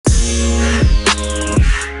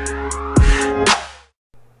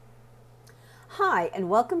and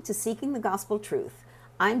welcome to Seeking the Gospel Truth.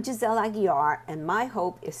 I'm Giselle Aguiar, and my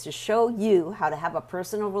hope is to show you how to have a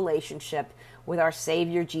personal relationship with our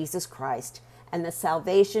Savior Jesus Christ, and the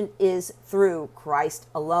salvation is through Christ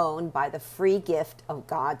alone by the free gift of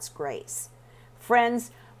God's grace.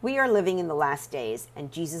 Friends, we are living in the last days,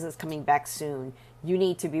 and Jesus is coming back soon. You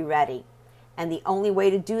need to be ready. And the only way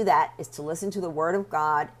to do that is to listen to the Word of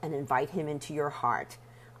God and invite Him into your heart.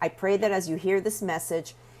 I pray that as you hear this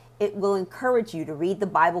message, it will encourage you to read the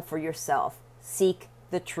Bible for yourself. Seek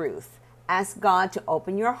the truth. Ask God to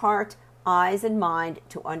open your heart, eyes, and mind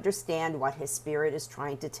to understand what His Spirit is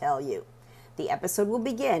trying to tell you. The episode will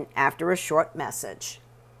begin after a short message.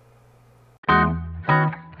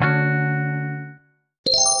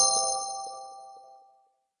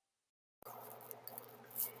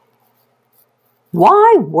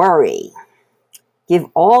 Why worry? Give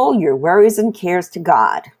all your worries and cares to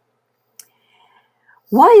God.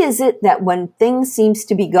 Why is it that when things seems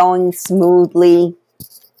to be going smoothly,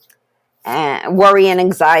 worry and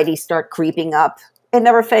anxiety start creeping up? It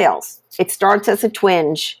never fails. It starts as a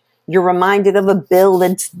twinge. You're reminded of a bill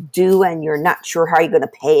that's due and you're not sure how you're going to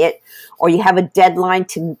pay it, or you have a deadline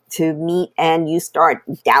to meet and you start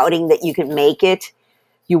doubting that you can make it.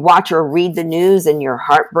 You watch or read the news and your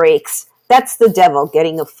heart breaks. That's the devil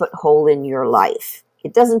getting a foothold in your life.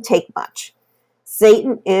 It doesn't take much.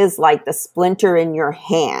 Satan is like the splinter in your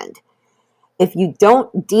hand. If you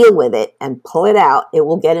don't deal with it and pull it out, it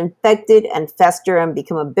will get infected and fester and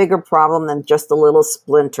become a bigger problem than just a little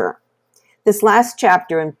splinter. This last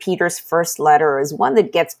chapter in Peter's first letter is one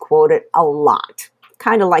that gets quoted a lot,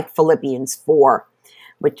 kind of like Philippians 4,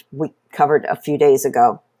 which we covered a few days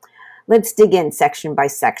ago. Let's dig in section by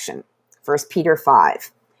section. 1 Peter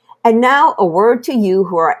 5. And now a word to you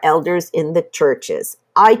who are elders in the churches.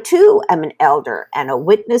 I too am an elder and a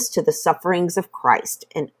witness to the sufferings of Christ,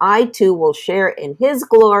 and I too will share in his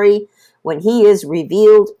glory when he is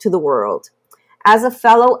revealed to the world. As a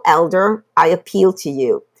fellow elder, I appeal to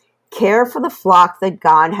you. Care for the flock that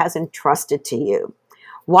God has entrusted to you.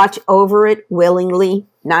 Watch over it willingly,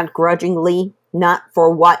 not grudgingly, not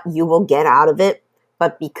for what you will get out of it,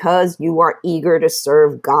 but because you are eager to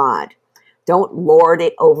serve God. Don't lord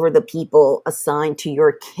it over the people assigned to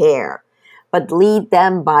your care, but lead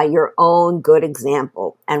them by your own good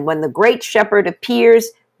example. And when the great shepherd appears,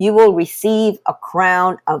 you will receive a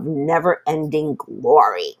crown of never-ending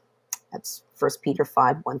glory. That's 1 Peter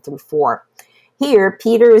 5, 1 through 4. Here,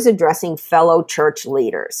 Peter is addressing fellow church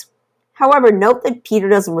leaders. However, note that Peter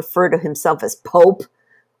doesn't refer to himself as pope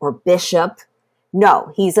or bishop.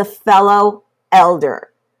 No, he's a fellow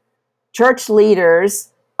elder. Church leaders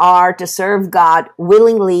are to serve God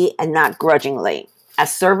willingly and not grudgingly.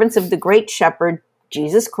 As servants of the great shepherd,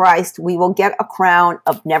 Jesus Christ, we will get a crown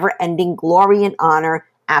of never-ending glory and honor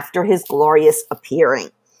after his glorious appearing.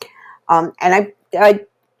 And a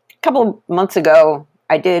couple of months ago,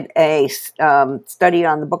 I did a study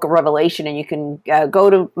on the book of Revelation, and you can go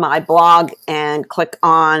to my blog and click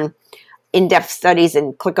on in-depth studies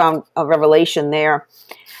and click on Revelation there.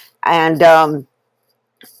 And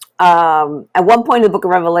at one point in the book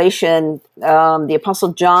of Revelation, the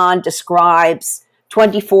Apostle John describes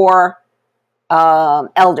 24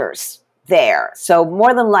 elders there. So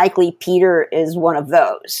more than likely, Peter is one of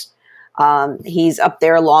those. He's up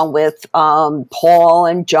there along with Paul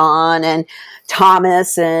and John and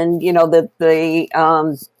Thomas and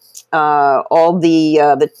all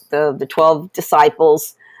the 12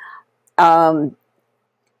 disciples, and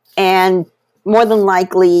more than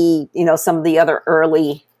likely, some of the other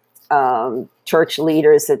early church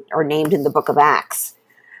leaders that are named in the book of Acts.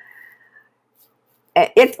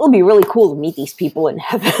 It will be really cool to meet these people in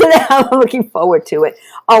heaven. I'm looking forward to it.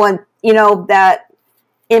 Oh, and that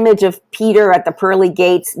image of Peter at the pearly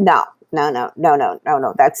gates. No.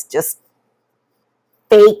 That's just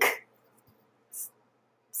fake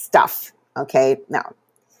stuff. Okay, no.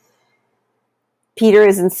 Peter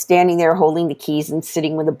isn't standing there holding the keys and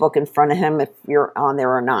sitting with a book in front of him if you're on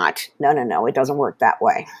there or not. No, it doesn't work that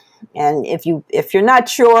way. And if you're not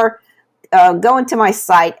sure, go into my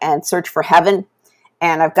site and search for heaven.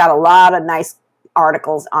 And I've got a lot of nice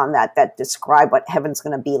articles on that describe what heaven's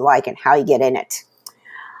going to be like and how you get in it.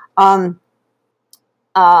 I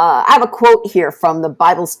have a quote here from the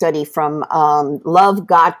Bible study from Love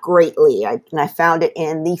God Greatly. And I found it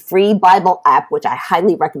in the free Bible app, which I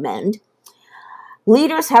highly recommend.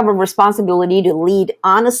 Leaders have a responsibility to lead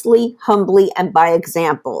honestly, humbly, and by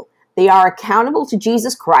example. They are accountable to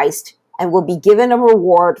Jesus Christ and will be given a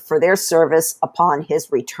reward for their service upon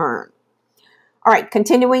his return. All right,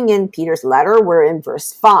 continuing in Peter's letter, we're in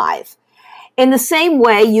verse 5. In the same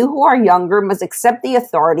way, you who are younger must accept the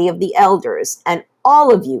authority of the elders, and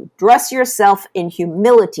all of you dress yourself in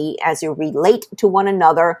humility as you relate to one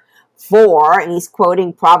another. For, and he's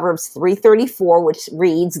quoting Proverbs 3:34, which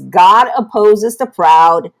reads, God opposes the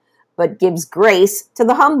proud, but gives grace to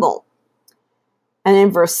the humble. And in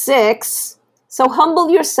verse 6, so humble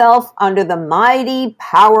yourself under the mighty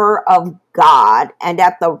power of God, and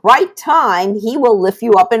at the right time he will lift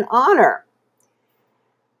you up in honor.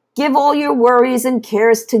 Give all your worries and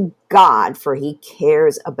cares to God, for he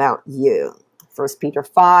cares about you. 1 Peter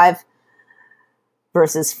 5,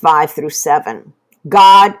 verses 5 through 7.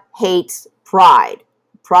 God hates pride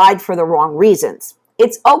for the wrong reasons.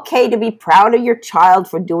 It's okay to be proud of your child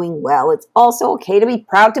for doing well. It's also okay to be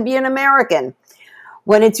proud to be an American.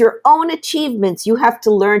 When it's your own achievements, you have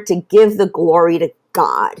to learn to give the glory to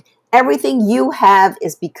God. Everything you have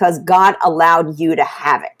is because God allowed you to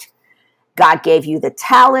have it. God gave you the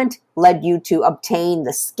talent, led you to obtain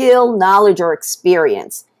the skill, knowledge, or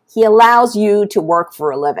experience. He allows you to work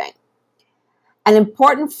for a living. An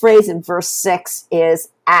important phrase in verse 6 is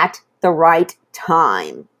at the right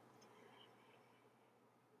time.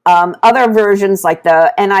 Other versions like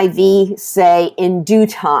the NIV say in due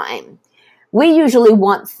time. We usually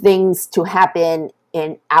want things to happen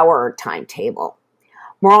in our timetable.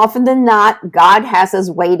 More often than not, God has us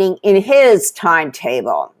waiting in his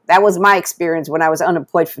timetable. That was my experience when I was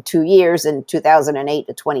unemployed for 2 years in 2008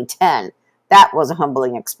 to 2010. That was a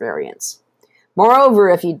humbling experience. Moreover,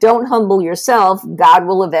 if you don't humble yourself, God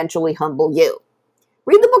will eventually humble you.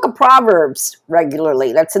 Read the book of Proverbs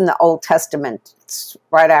regularly. That's in the Old Testament. It's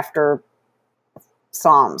right after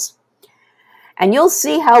Psalms. And you'll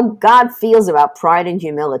see how God feels about pride and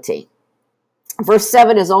humility. Verse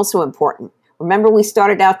 7 is also important. Remember, we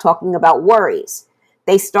started out talking about worries.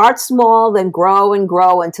 They start small, then grow and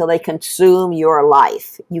grow until they consume your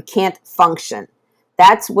life. You can't function.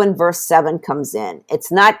 That's when verse 7 comes in.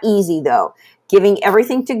 It's not easy, though. Giving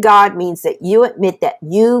everything to God means that you admit that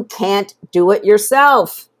you can't do it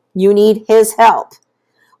yourself. You need his help.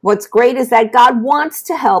 What's great is that God wants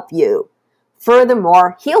to help you.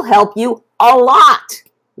 Furthermore, he'll help you a lot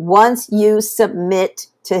once you submit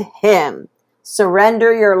to him.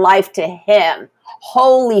 Surrender your life to him.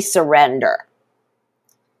 Holy surrender.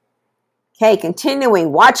 Okay,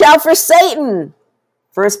 continuing. Watch out for Satan.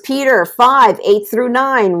 1 Peter 5, 8 through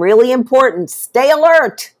 9. Really important. Stay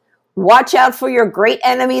alert. Watch out for your great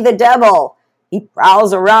enemy, the devil. He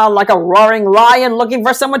prowls around like a roaring lion looking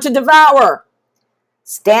for someone to devour.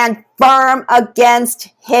 Stand firm against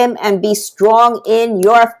him and be strong in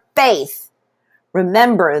your faith.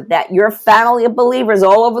 Remember that your family of believers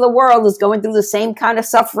all over the world is going through the same kind of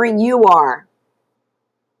suffering you are.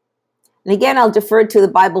 And again, I'll defer to the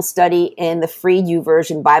Bible study in the free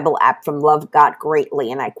YouVersion Bible app from Love God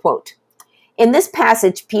Greatly, and I quote, in this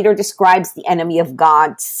passage, Peter describes the enemy of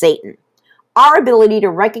God, Satan. Our ability to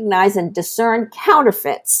recognize and discern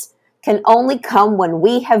counterfeits can only come when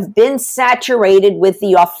we have been saturated with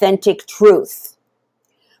the authentic truth.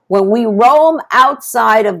 When we roam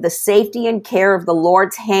outside of the safety and care of the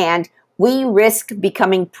Lord's hand, we risk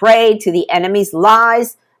becoming prey to the enemy's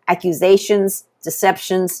lies, accusations,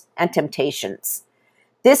 deceptions, and temptations.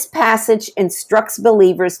 This passage instructs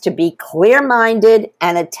believers to be clear-minded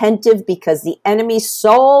and attentive because the enemy's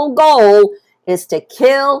sole goal is to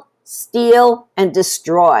kill, steal, and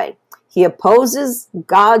destroy. He opposes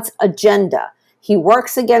God's agenda. He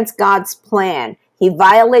works against God's plan. He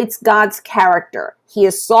violates God's character. He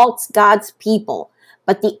assaults God's people.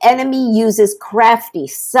 But the enemy uses crafty,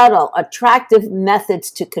 subtle, attractive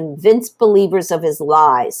methods to convince believers of his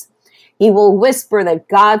lies. He will whisper that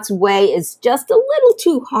God's way is just a little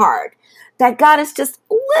too hard, that God is just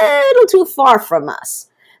a little too far from us,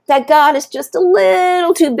 that God is just a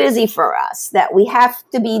little too busy for us, that we have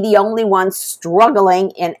to be the only ones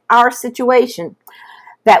struggling in our situation,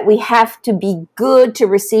 that we have to be good to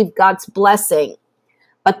receive God's blessing.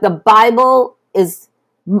 But the Bible is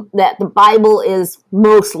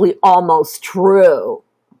mostly almost true.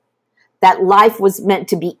 That life was meant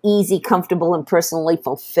to be easy, comfortable, and personally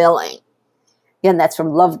fulfilling. Again, that's from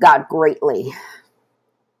Love God Greatly.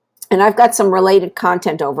 And I've got some related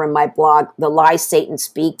content over in my blog, The Lies Satan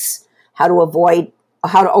Speaks, how to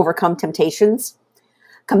overcome temptations,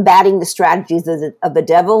 combating the strategies of the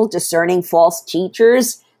devil, discerning false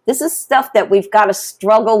teachers. This is stuff that we've got to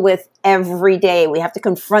struggle with every day. We have to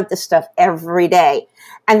confront this stuff every day.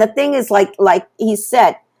 And the thing is, like he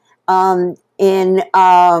said, what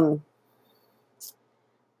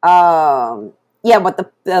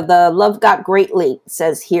the Love God Greatly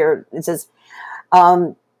says here, it says,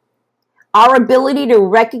 Our ability to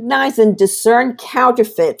recognize and discern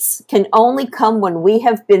counterfeits can only come when we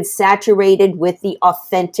have been saturated with the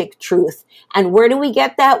authentic truth. And where do we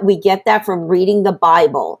get that? We get that from reading the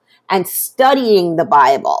Bible and studying the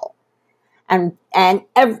Bible and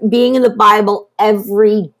being in the Bible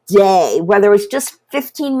every day, whether it's just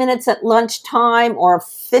 15 minutes at lunchtime or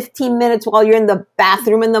 15 minutes while you're in the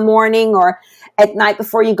bathroom in the morning or at night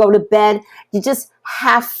before you go to bed. You just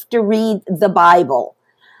have to read the Bible.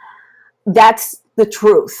 That's the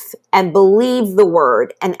truth, and believe the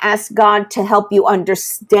word and ask God to help you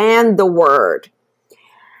understand the word.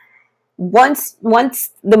 Once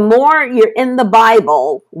the more you're in the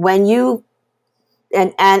Bible, when you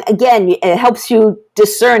and again, it helps you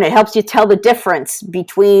discern, it helps you tell the difference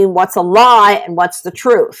between what's a lie and what's the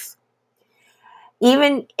truth.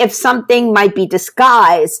 Even if something might be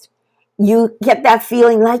disguised, you get that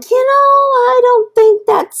feeling like, I don't think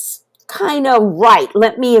that's kind of right.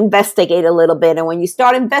 Let me investigate a little bit. And when you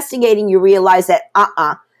start investigating, you realize that,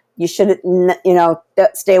 you should,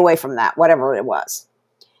 stay away from that, whatever it was.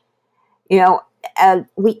 We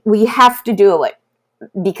have to do it,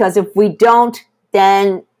 because if we don't,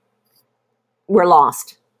 then we're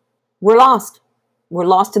lost. We're lost. We're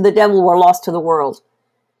lost to the devil. We're lost to the world.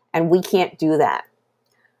 And we can't do that.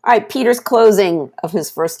 All right, Peter's closing of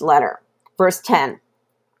his first letter, verse 10.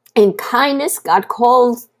 In kindness, God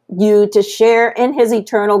calls you to share in his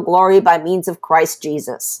eternal glory by means of Christ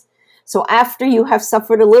Jesus. So after you have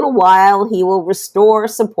suffered a little while, he will restore,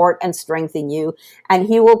 support, and strengthen you, and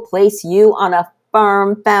he will place you on a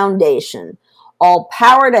firm foundation. All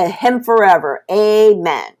power to him forever.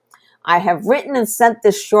 Amen. I have written and sent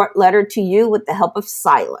this short letter to you with the help of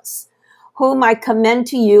Silas, whom I commend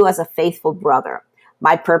to you as a faithful brother.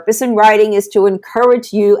 My purpose in writing is to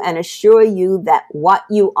encourage you and assure you that what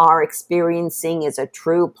you are experiencing is a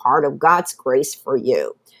true part of God's grace for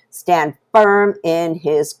you. Stand firm in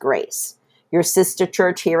his grace. Your sister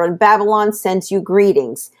church here in Babylon sends you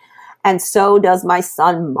greetings, and so does my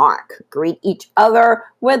son Mark. Greet each other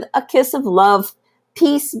with a kiss of love.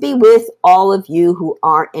 Peace be with all of you who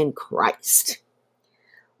are in Christ.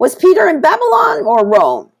 Was Peter in Babylon or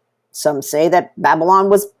Rome? Some say that Babylon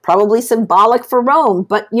was probably symbolic for Rome,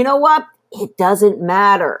 but you know what? It doesn't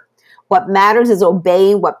matter. What matters is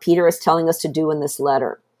obeying what Peter is telling us to do in this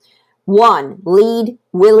letter. 1, lead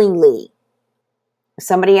willingly. If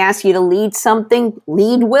somebody asks you to lead something,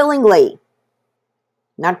 lead willingly,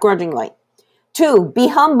 not grudgingly. 2, be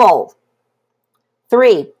humble.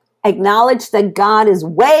 3, acknowledge that God is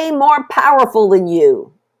way more powerful than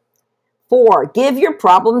you. 4, give your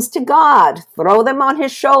problems to God. Throw them on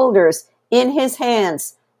his shoulders, in his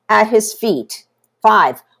hands, at his feet.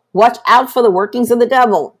 5, watch out for the workings of the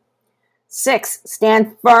devil. 6,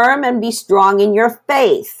 stand firm and be strong in your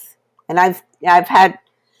faith. And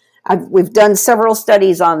we've done several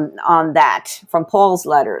studies on that from Paul's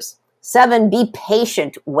letters. 7, be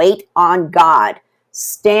patient. Wait on God.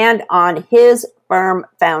 Stand on his firm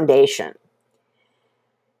foundation.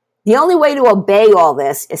 The only way to obey all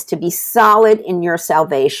this is to be solid in your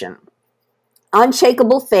salvation.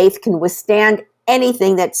 Unshakable faith can withstand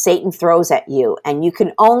anything that Satan throws at you, and you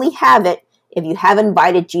can only have it if you have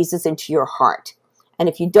invited Jesus into your heart. And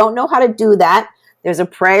if you don't know how to do that, there's a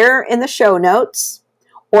prayer in the show notes,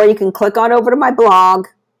 or you can click on over to my blog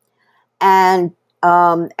and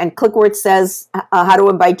click where it says how to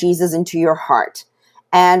invite Jesus into your heart.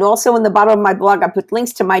 And also in the bottom of my blog, I put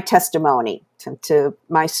links to my testimony, to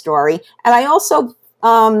my story. And I also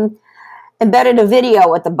embedded a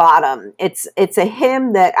video at the bottom. It's a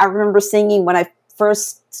hymn that I remember singing when I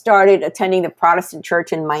first started attending the Protestant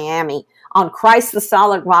church in Miami. On Christ the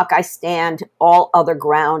solid rock I stand, all other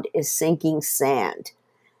ground is sinking sand.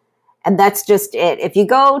 And that's just it. If you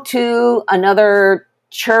go to another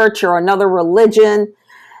church or another religion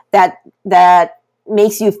that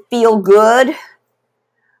makes you feel good,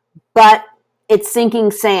 but it's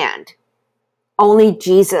sinking sand, only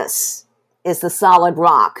Jesus is the solid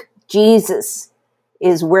rock. Jesus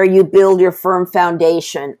is where you build your firm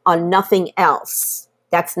foundation, on nothing else.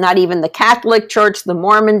 That's not even the Catholic Church, the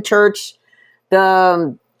Mormon Church,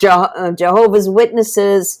 the Jehovah's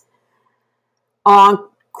Witnesses. On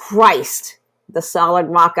Christ, the solid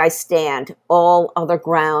rock I stand. All other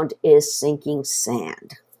ground is sinking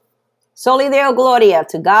sand. Soli Deo Gloria,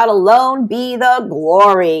 to God alone be the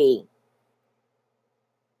glory.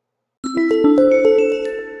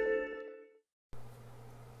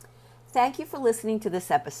 Thank you for listening to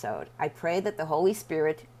this episode. I pray that the Holy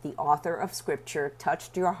Spirit, the author of Scripture,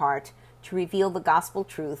 touched your heart to reveal the gospel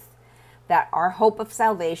truth that our hope of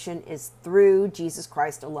salvation is through Jesus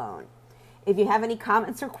Christ alone. If you have any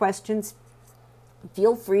comments or questions,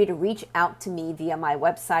 feel free to reach out to me via my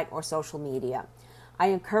website or social media. I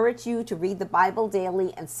encourage you to read the Bible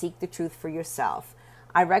daily and seek the truth for yourself.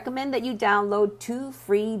 I recommend that you download 2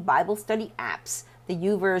 free Bible study apps, the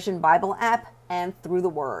YouVersion Bible app and Through the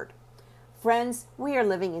Word. Friends, we are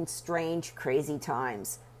living in strange, crazy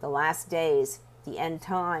times, the last days, the end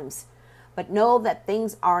times. But know that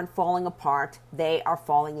things aren't falling apart, they are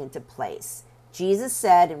falling into place. Jesus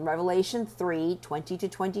said in Revelation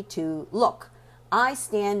 3:20-22, "Look, I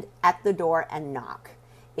stand at the door and knock.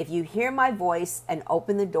 If you hear my voice and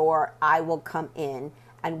open the door, I will come in,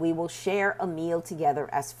 and we will share a meal together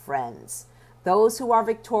as friends. Those who are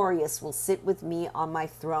victorious will sit with me on my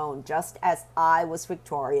throne, just as I was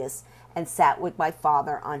victorious and sat with my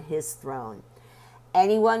Father on his throne."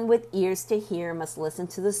 Anyone with ears to hear must listen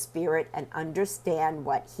to the Spirit and understand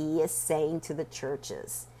what he is saying to the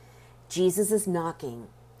churches. Jesus is knocking.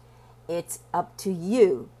 It's up to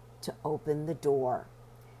you to open the door.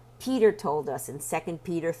 Peter told us in 2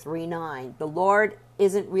 Peter 3:9, the Lord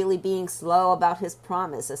isn't really being slow about his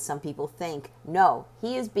promise, as some people think. No,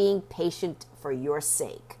 he is being patient for your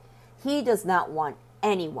sake. He does not want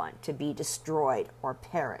anyone to be destroyed or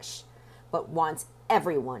perish, but wants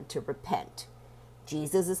everyone to repent.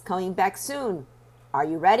 Jesus is coming back soon. Are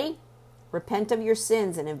you ready? Repent of your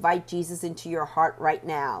sins and invite Jesus into your heart right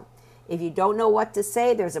now. If you don't know what to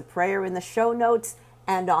say, there's a prayer in the show notes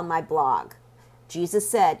and on my blog. Jesus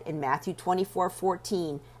said in Matthew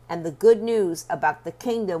 24:14, "And the good news about the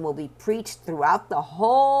kingdom will be preached throughout the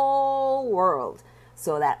whole world,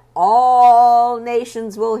 so that all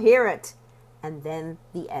nations will hear it, and then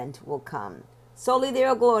the end will come." Soli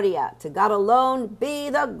Deo Gloria. To God alone be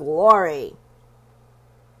the glory.